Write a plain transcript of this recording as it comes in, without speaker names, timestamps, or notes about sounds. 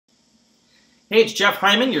Hey, it's Jeff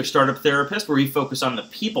Hyman, your startup therapist, where we focus on the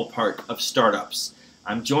people part of startups.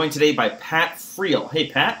 I'm joined today by Pat Friel. Hey,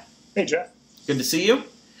 Pat. Hey, Jeff. Good to see you.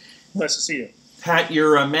 Nice to see you. Pat,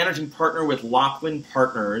 you're a managing partner with Lochlin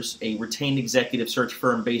Partners, a retained executive search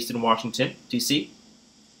firm based in Washington, D.C.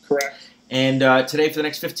 Correct. And today, for the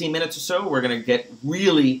next 15 minutes or so, we're going to get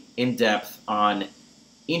really in-depth on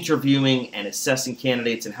interviewing and assessing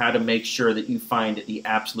candidates and how to make sure that you find the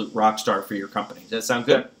absolute rock star for your company. Does that sound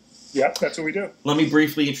good? Yep, that's what we do. Let me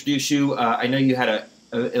briefly introduce you. I know you had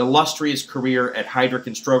an illustrious career at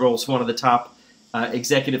Heidrick Struggles, one of the top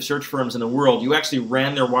executive search firms in the world. You actually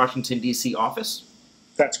ran their Washington, D.C. office?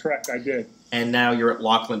 That's correct, I did. And now you're at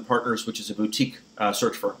Lochlin Partners, which is a boutique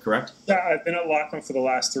search firm, correct? Yeah, I've been at Lochlin for the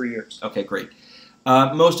last 3 years. Okay, great.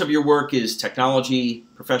 Most of your work is technology,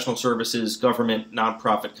 professional services, government,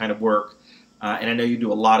 nonprofit kind of work, and I know you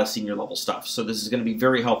do a lot of senior level stuff. So this is going to be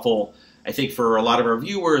very helpful, I think, for a lot of our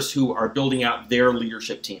viewers who are building out their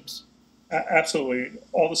leadership teams. Absolutely.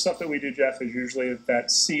 All the stuff that we do, Jeff, is usually at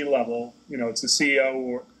that C level. You know, it's the CEO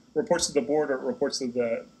or reports to the board or reports to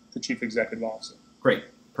the chief executive officer. Great.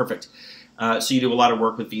 Perfect. So you do a lot of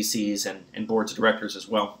work with VCs and boards of directors as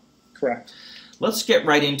well. Correct. Let's get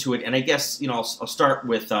right into it. And I guess, I'll start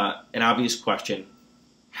with an obvious question.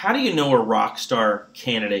 How do you know a rock star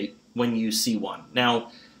candidate when you see one?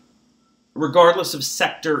 Now, regardless of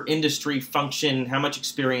sector, industry, function, how much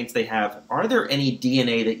experience they have, are there any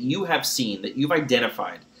DNA that you have seen, that you've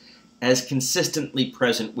identified as consistently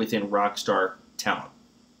present within rock star talent?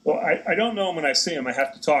 Well, I don't know them when I see them. I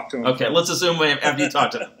have to talk to them. Okay, let's assume after you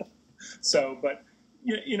talk to them. But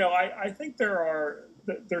I think there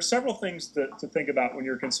are several things to think about when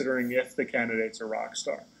you're considering if the candidate's a rock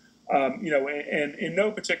star. And in no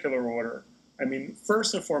particular order. I mean,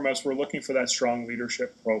 first and foremost, we're looking for that strong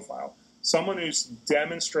leadership profile. Someone who's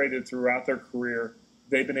demonstrated throughout their career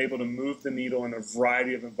they've been able to move the needle in a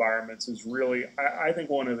variety of environments is really, I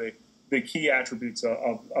think, one of the key attributes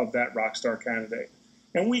of that rock star candidate.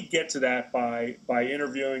 And we get to that by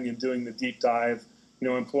interviewing and doing the deep dive,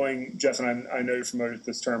 employing, Jeff, and I know you're familiar with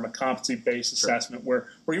this term, a competency-based assessment, where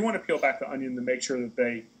you want to peel back the onion to make sure that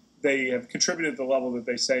they have contributed to the level that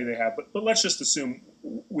they say they have. But let's just assume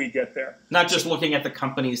we get there. Not just looking at the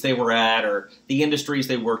companies they were at or the industries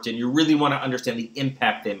they worked in. You really want to understand the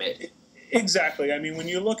impact they made. Exactly. I mean, when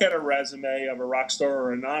you look at a resume of a rock star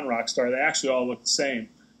or a non-rock star, they actually all look the same.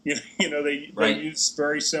 They use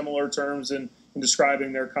very similar terms in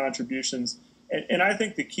describing their contributions. And I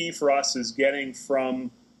think the key for us is getting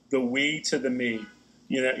from the we to the me.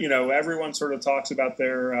 Everyone sort of talks about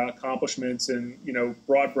their accomplishments and,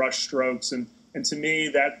 broad brush strokes. And to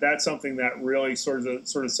me, that's something that really sort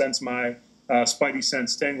of sends my spidey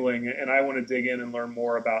sense tingling. And I want to dig in and learn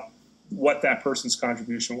more about what that person's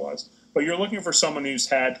contribution was. But you're looking for someone who's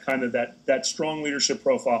had kind of that strong leadership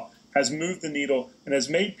profile, has moved the needle, and has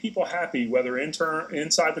made people happy, whether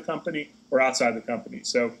inside the company or outside the company.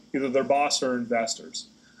 So either their boss or investors.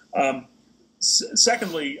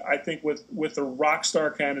 Secondly, I think with the rock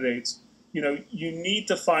star candidates, you need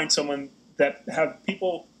to find someone that have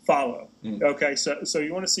people follow. Okay, so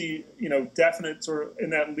you want to see, definite sort of in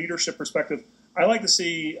that leadership perspective. I like to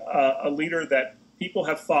see a leader that people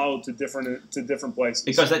have followed to different places.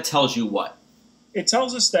 Because that tells you what? It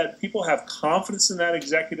tells us that people have confidence in that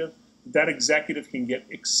executive. Those executives can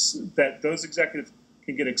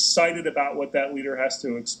get excited about what that leader has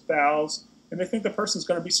to espouse, and they think the person's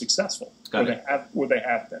going to be successful where they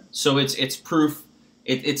have been. So it's proof.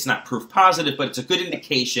 It's not proof positive, but it's a good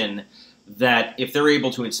indication that if they're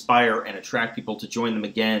able to inspire and attract people to join them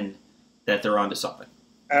again, that they're onto something.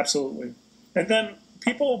 Absolutely. And then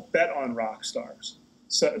people bet on rock stars.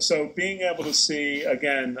 So being able to see,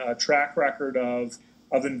 again, a track record of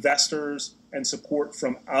investors and support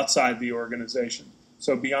from outside the organization,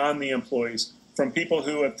 so beyond the employees, from people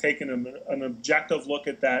who have taken an objective look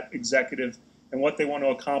at that executive and what they want to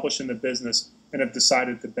accomplish in the business and have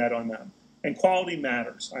decided to bet on them. And quality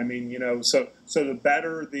matters. I mean, so the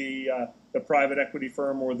better the private equity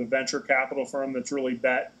firm or the venture capital firm that's really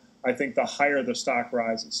bet, I think the higher the stock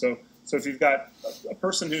rises. So if you've got a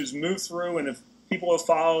person who's moved through and if people have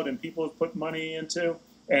followed and people have put money into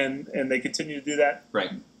and they continue to do that,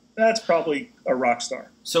 right, that's probably a rock star.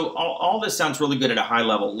 So all this sounds really good at a high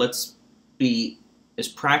level. Let's be as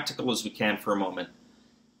practical as we can for a moment.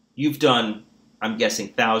 You've done, I'm guessing,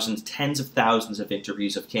 thousands, tens of thousands of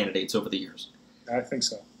interviews of candidates over the years. I think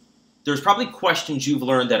so. There's probably questions you've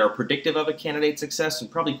learned that are predictive of a candidate's success and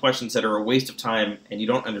probably questions that are a waste of time and you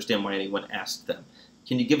don't understand why anyone asked them.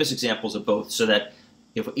 Can you give us examples of both so that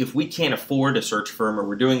if we can't afford a search firm or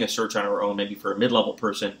we're doing a search on our own, maybe for a mid-level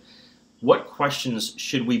person, what questions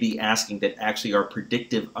should we be asking that actually are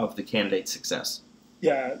predictive of the candidate's success?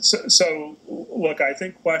 Yeah, so look, I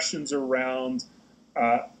think questions around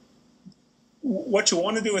what you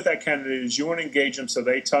want to do with that candidate is you want to engage them so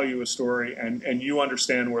they tell you a story and you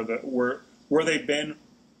understand where they've been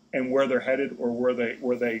and where they're headed or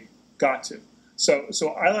where they got to. So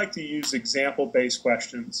I like to use example-based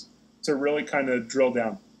questions to really kind of drill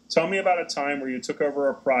down. Tell me about a time where you took over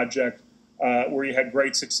a project where you had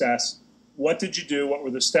great success. What did you do? What were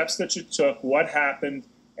the steps that you took? What happened?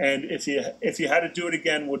 And if you had to do it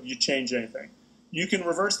again, would you change anything? You can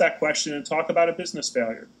reverse that question and talk about a business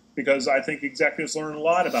failure, because I think executives learn a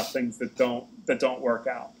lot about things that don't work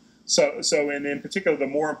out. So in particular, the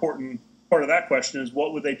more important part of that question is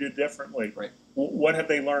what would they do differently? Right. What have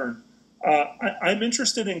they learned? I'm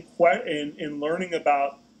interested in learning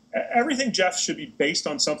about everything. Jeff, should be based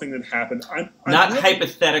on something that happened. I'm not really,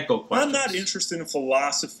 hypothetical questions. I'm not interested in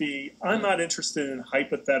philosophy. I'm not interested in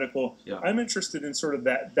hypothetical. Yeah. I'm interested in sort of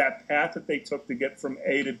that path that they took to get from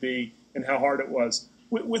A to B and how hard it was.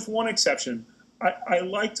 With one exception, I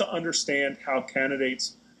like to understand how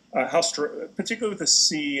candidates, particularly with the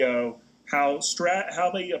CEO,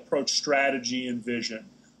 how they approach strategy and vision.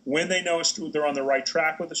 When they know they're on the right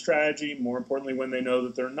track with the strategy, more importantly, when they know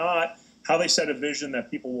that they're not, how they set a vision that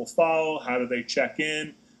people will follow, how do they check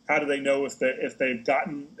in, how do they know if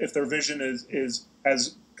their vision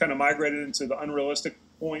has kind of migrated into the unrealistic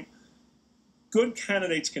point. Good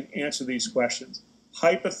candidates can answer these questions.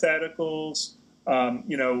 Hypotheticals,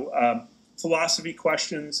 philosophy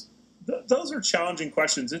questions, those are challenging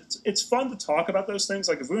questions. It's fun to talk about those things.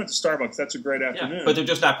 Like if we went to Starbucks, that's a great afternoon. Yeah, but they're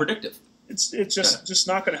just not predictive. It's just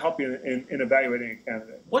not going to help you in evaluating a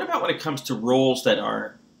candidate. What about when it comes to roles that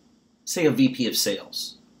are, say, a VP of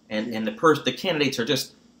sales, and the candidates are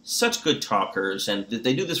just such good talkers and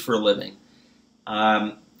they do this for a living?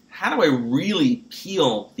 How do I really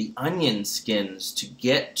peel the onion skins to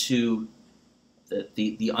get to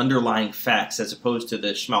the underlying facts as opposed to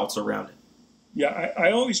the schmaltz around it? Yeah,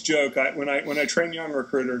 I always joke when I train young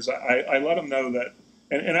recruiters, I let them know that,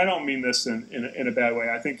 and I don't mean this in a bad way.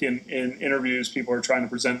 I think in interviews people are trying to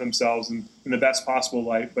present themselves in the best possible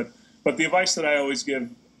light. But the advice that I always give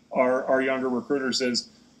our younger recruiters is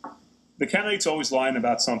the candidate's always lying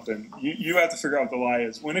about something. You have to figure out what the lie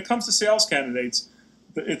is. When it comes to sales candidates,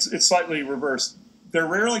 it's slightly reversed. They're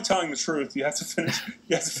rarely telling the truth. You have to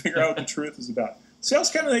figure out what the truth is about. Sales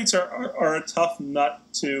candidates are a tough nut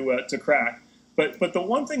to crack. But the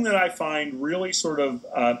one thing that I find really sort of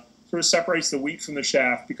separates the wheat from the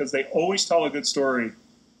chaff, because they always tell a good story,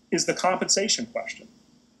 is the compensation question.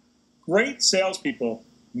 Great salespeople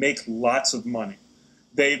make lots of money.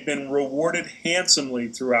 They've been rewarded handsomely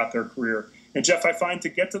throughout their career. And Jeff, I find to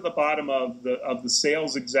get to the bottom of the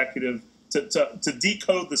sales executive, to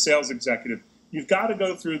decode the sales executive, you've got to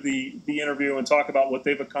go through the interview and talk about what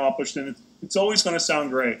they've accomplished, and it's always going to sound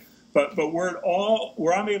great. But where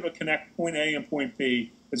I'm able to connect point A and point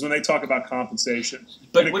B is when they talk about compensation.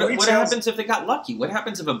 But what happens if they got lucky? What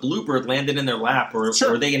happens if a bluebird landed in their lap, or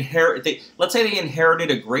they let's say they inherited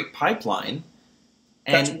a great pipeline?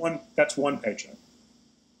 And that's one paycheck.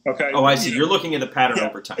 Okay. Oh, I see. You're looking at the pattern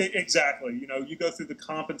over time. Exactly. You go through the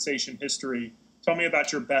compensation history. Tell me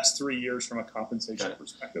about your best 3 years from a compensation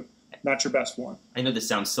perspective, not your best one. I know this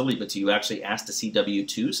sounds silly, but do you actually ask to see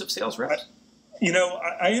W-2s of sales reps?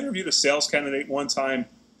 I interviewed a sales candidate one time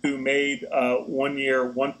who made 1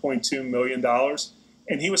 year $1.2 million,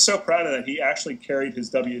 and he was so proud of that he actually carried his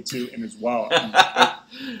W-2 in his wallet.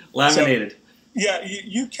 Laminated. So, yeah,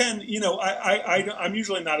 you can. I'm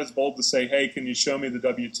usually not as bold to say, "Hey, can you show me the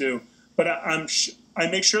W-2?" But I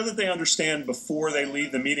make sure that they understand before they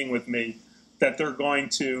leave the meeting with me that they're going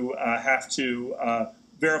to have to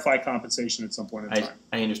verify compensation at some point in time.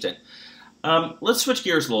 I understand. Let's switch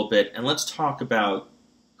gears a little bit, and let's talk about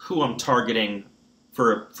who I'm targeting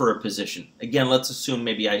for a position. Again, let's assume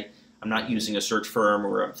maybe I'm not using a search firm,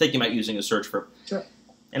 or I'm thinking about using a search firm. Sure.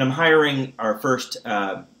 And I'm hiring our first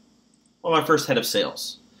head of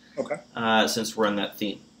sales. Okay. Since we're on that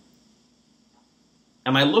theme.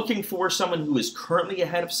 Am I looking for someone who is currently a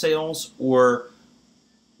head of sales, or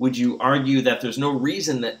would you argue that there's no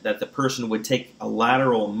reason that the person would take a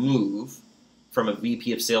lateral move from a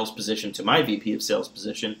VP of sales position to my VP of sales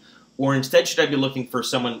position, or instead should I be looking for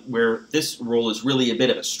someone where this role is really a bit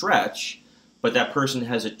of a stretch, but that person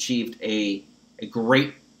has achieved a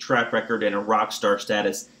great track record and a rock star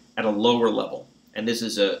status at a lower level, and this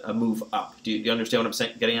is a move up? Do you understand what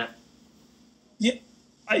I'm getting at? Yeah,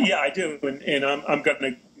 I do, and I'm going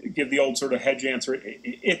to give the old sort of hedge answer.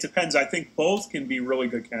 It depends. I think both can be really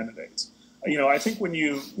good candidates. I think when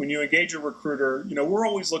you engage a recruiter, we're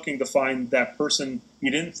always looking to find that person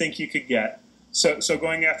you didn't think you could get. So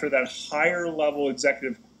going after that higher level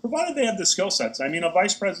executive, provided they have the skill sets. I mean, a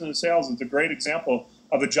vice president of sales is a great example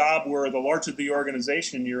of a job where the larger the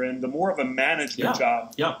organization you're in, the more of a management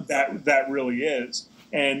job that really is.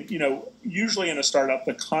 And, usually in a startup,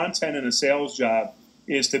 the content in a sales job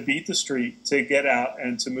is to beat the street, to get out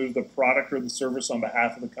and to move the product or the service on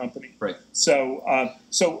behalf of the company. Right. So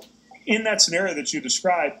in that scenario that you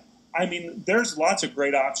described, I mean, there's lots of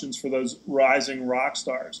great options for those rising rock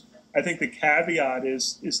stars. I think the caveat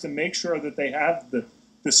is to make sure that they have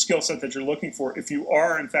the skill set that you're looking for. If you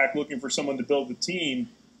are, in fact, looking for someone to build the team,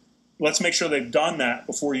 let's make sure they've done that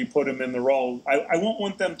before you put them in the role. I won't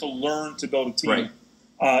want them to learn to build a team. Right.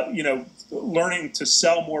 Learning to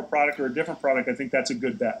sell more product or a different product, I think that's a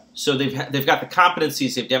good bet. So they've got the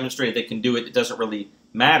competencies, they've demonstrated they can do it. It doesn't really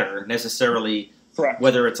matter necessarily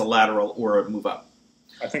whether it's a lateral or a move up.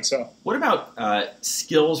 I think so. What about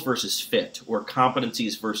skills versus fit, or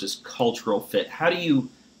competencies versus cultural fit? How do you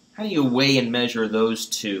weigh and measure those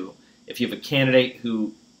two? If you have a candidate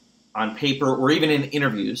who, on paper or even in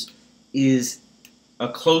interviews, is a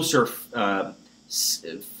closer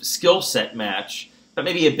skill set match, but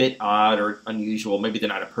maybe a bit odd or unusual. Maybe they're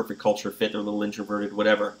not a perfect culture fit. They're a little introverted,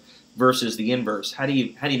 whatever. Versus the inverse. How do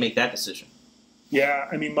you make that decision? Yeah,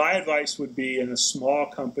 I mean, my advice would be in a small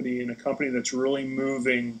company, in a company that's really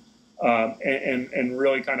moving and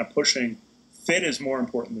really kind of pushing, fit is more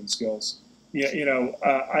important than skills.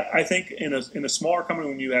 I think in a smaller company,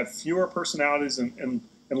 when you have fewer personalities and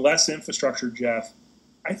less infrastructure, Jeff,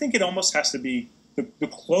 I think it almost has to be the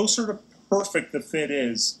closer to perfect the fit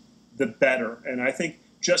is, the better. And I think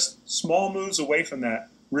just small moves away from that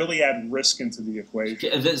really add risk into the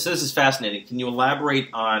equation. This is fascinating. Can you elaborate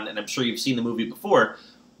on, and I'm sure you've seen the movie before,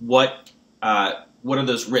 what are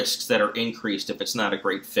those risks that are increased if it's not a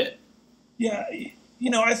great fit? Yeah,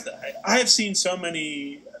 I have seen so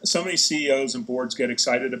many CEOs and boards get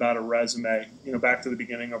excited about a resume, back to the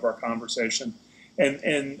beginning of our conversation,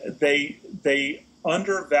 and they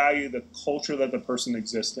undervalue the culture that the person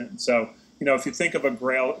exists in. So, if you think of a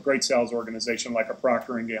great sales organization like a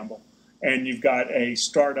Procter & Gamble, and you've got a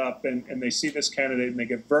startup and they see this candidate and they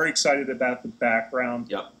get very excited about the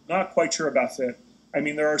background, not quite sure about fit. I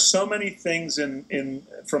mean, there are so many things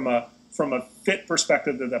from a fit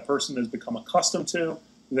perspective that person has become accustomed to,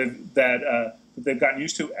 that they've gotten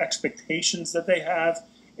used to, expectations that they have.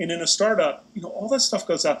 And in a startup, all that stuff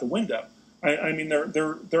goes out the window. I mean,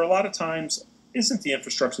 there are a lot of times isn't the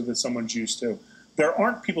infrastructure that someone's used to. There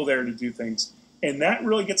aren't people there to do things. And that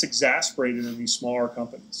really gets exacerbated in these smaller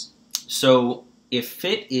companies. So if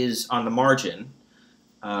fit is on the margin,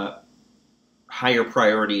 higher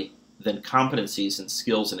priority than competencies and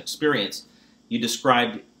skills and experience, you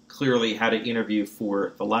described clearly how to interview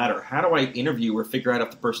for the latter. How do I interview or figure out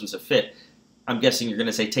if the person's a fit? I'm guessing you're going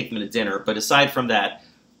to say take them to dinner, but aside from that,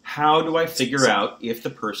 how do I figure out if the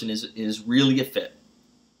person is really a fit?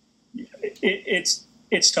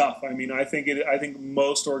 It's tough. I mean, I think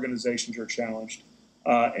most organizations are challenged.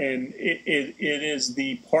 And it is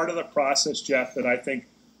the part of the process, Jeff, that I think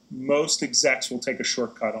most execs will take a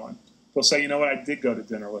shortcut on. They'll say, I did go to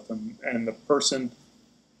dinner with them, and the person,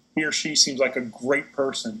 he or she seems like a great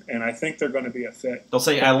person, and I think they're going to be a fit. They'll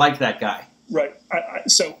say, I like that guy. Right.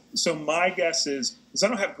 So my guess is I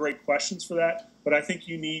don't have great questions for that, but I think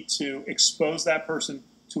you need to expose that person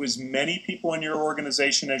to as many people in your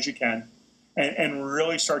organization as you can, and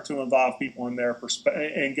really start to involve people in their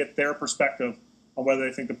and get their perspective on whether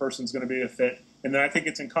they think the person's going to be a fit. And then I think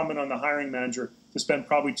it's incumbent on the hiring manager to spend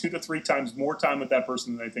probably 2 to 3 times more time with that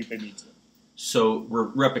person than they think they need to. So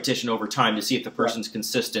repetition over time to see if the person's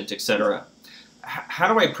consistent, etc.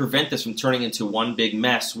 How do I prevent this from turning into one big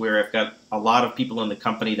mess where I've got a lot of people in the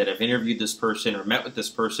company that have interviewed this person or met with this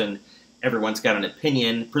person, everyone's got an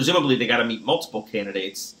opinion, presumably they got to meet multiple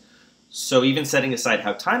candidates. So even setting aside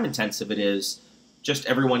how time intensive it is, just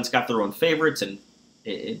everyone's got their own favorites and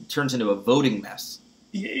it turns into a voting mess.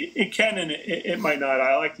 It can and it might not.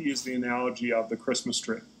 I like to use the analogy of the Christmas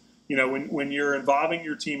tree. When you're involving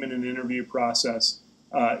your team in an interview process,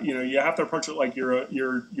 you have to approach it like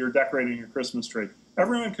you're decorating your Christmas tree.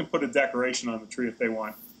 Everyone can put a decoration on the tree if they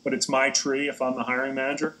want, but it's my tree if I'm the hiring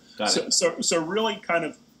manager. So really kind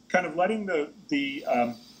of letting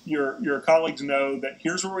your colleagues know that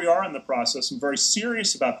here's where we are in the process. I'm very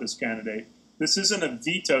serious about this candidate. This isn't a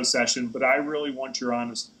veto session, but I really want your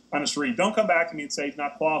honest read. Don't come back to me and say he's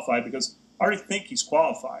not qualified, because I already think he's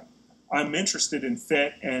qualified. I'm interested in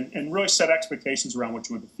fit and really set expectations around what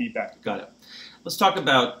you want the feedback to be. Got it. Let's talk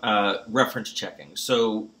about reference checking.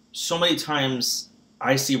 So many times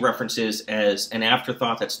I see references as an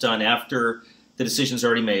afterthought that's done after the decision's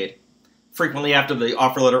already made, frequently after the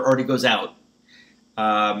offer letter already goes out.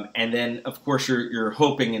 And then, of course, you're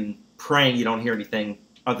hoping and praying you don't hear anything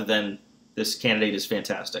other than this candidate is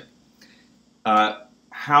fantastic.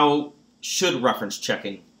 How should reference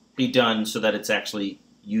checking be done so that it's actually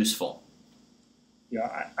useful?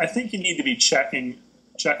 Yeah, I think you need to be checking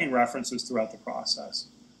references throughout the process.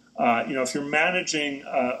 If you're managing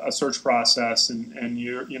a search process and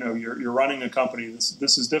you're running a company,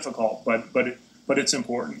 this is difficult, but it's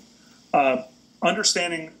important.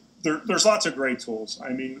 Understanding there's lots of great tools. I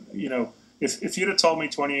mean, if you'd have told me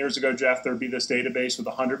 20 years ago, Jeff, there'd be this database with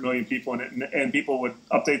 100 million people in it, and people would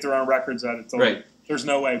update their own records at it, right. There's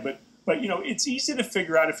no way. But it's easy to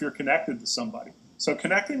figure out if you're connected to somebody. So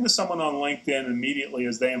connecting to someone on LinkedIn immediately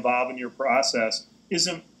as they involve in your process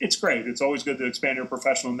it's great. It's always good to expand your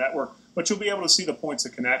professional network, but you'll be able to see the points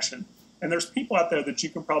of connection. And there's people out there that you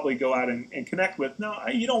can probably go out and connect with. Now,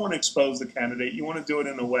 you don't want to expose the candidate. You want to do it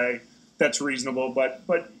in a way that's reasonable. But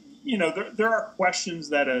there are questions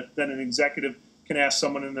that an executive can ask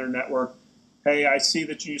someone in their network. Hey, I see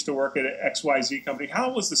that you used to work at an XYZ company.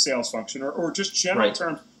 How was the sales function? Or just general right.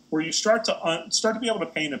 terms where you start to be able to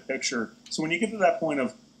paint a picture. So when you get to that point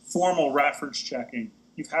of formal reference checking,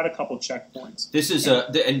 you've had a couple checkpoints. This is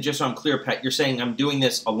and just so I'm clear, Pat, you're saying I'm doing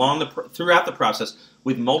this throughout the process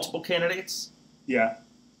with multiple candidates? Yeah,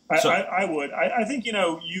 I would. I think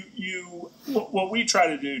what we try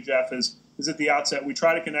to do, Jeff, is at the outset we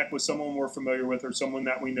try to connect with someone we're familiar with or someone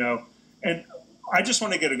that we know, and I just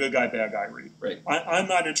want to get a good guy, bad guy read. Right. I'm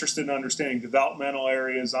not interested in understanding developmental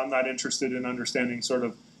areas. I'm not interested in understanding sort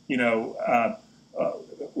of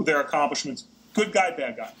their accomplishments. Good guy,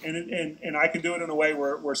 bad guy, and I can do it in a way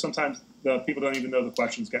where sometimes the people don't even know the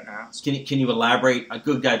questions getting asked. Can you elaborate? A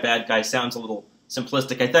good guy, bad guy sounds a little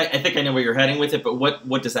simplistic. I think I know where you're heading with it, but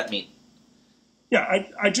what does that mean? Yeah,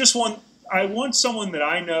 I want someone that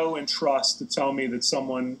I know and trust to tell me that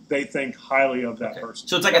someone they think highly of that person.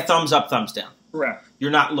 So it's like a thumbs up, thumbs down. Correct.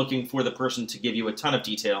 You're not looking for the person to give you a ton of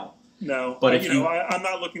detail. No, but I'm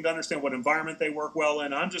not looking to understand what environment they work well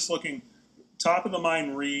in. I'm just looking. Top of the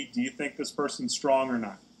mind read, do you think this person's strong or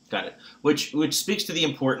not? Got it. Which speaks to the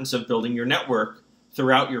importance of building your network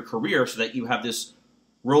throughout your career so that you have this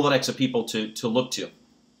Rolodex of people to look to.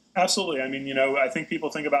 Absolutely. I mean, I think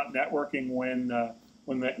people think about networking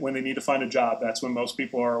when they need to find a job. That's when most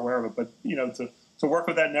people are aware of it. But, to work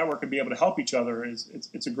with that network and be able to help each other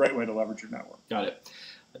it's a great way to leverage your network. Got it.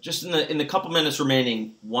 Just in the couple minutes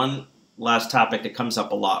remaining, one last topic that comes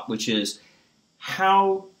up a lot, which is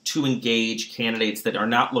how to engage candidates that are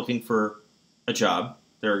not looking for a job.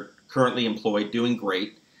 They're currently employed, doing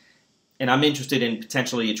great, and I'm interested in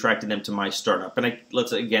potentially attracting them to my startup. And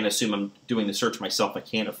let's again assume I'm doing the search myself. I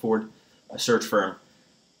can't afford a search firm.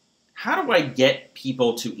 How do I get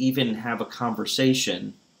people to even have a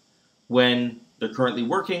conversation when they're currently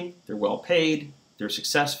working, they're well paid, they're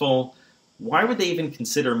successful? Why would they even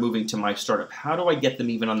consider moving to my startup? How do I get them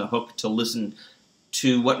even on the hook to listen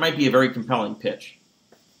to what might be a very compelling pitch?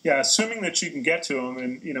 Yeah, assuming that you can get to them,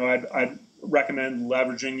 and I'd recommend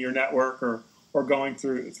leveraging your network or going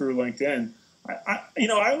through LinkedIn.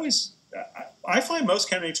 I find most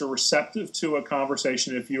candidates are receptive to a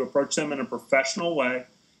conversation if you approach them in a professional way,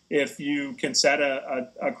 if you can set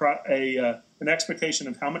an expectation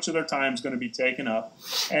of how much of their time is going to be taken up,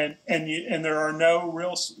 and there are no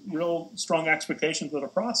real strong expectations of the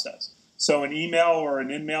process. So an email or an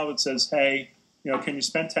in-mail that says, hey, can you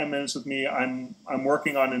spend 10 minutes with me? I'm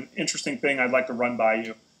working on an interesting thing I'd like to run by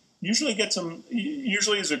you. Usually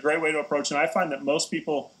is a great way to approach, and I find that most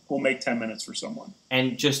people will make 10 minutes for someone.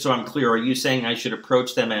 And just so I'm clear, are you saying I should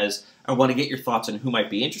approach them as I want to get your thoughts on who might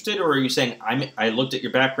be interested, or are you saying I looked at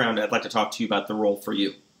your background, I'd like to talk to you about the role for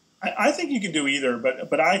you? I think you can do either,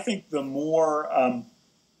 but I think the more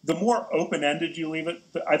open-ended you leave it,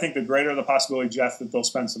 I think the greater the possibility, Jeff, that they'll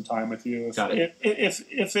spend some time with you. Got it.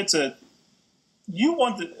 If it's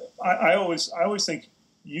I always think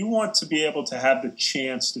you want to be able to have the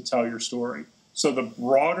chance to tell your story. So the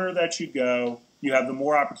broader that you go, you have the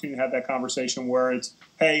more opportunity to have that conversation where it's,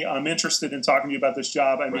 hey, I'm interested in talking to you about this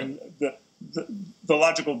job. I mean, the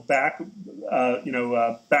logical back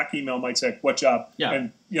email might say, what job? Yeah.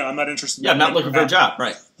 And, I'm not interested. Yeah, I'm not looking for a job.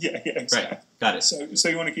 Right. Yeah, exactly. Right. Got it. So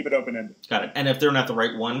you want to keep it open-ended. Got it. And if they're not the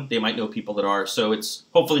right one, they might know people that are. So it's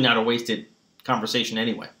hopefully not a wasted conversation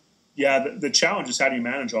anyway. Yeah, the challenge is how do you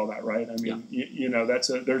manage all that, right? I mean,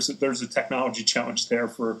 there's a technology challenge there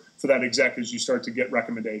for that exec as you start to get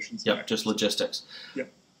recommendations. Yep, just logistics.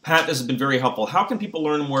 Yep. Pat, this has been very helpful. How can people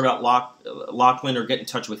learn more about Lochlin or get in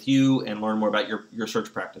touch with you and learn more about your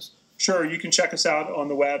search practice? Sure. You can check us out on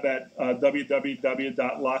the web at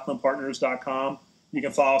www.lochlinpartners.com. You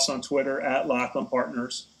can follow us on Twitter at Lochlin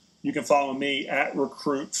Partners. You can follow me at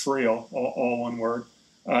Recruit Friel, all one word.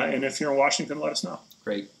 And if you're in Washington, let us know.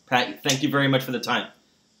 Great. Pat, thank you very much for the time.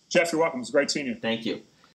 Jeff, you're welcome. It's great seeing you. Thank you.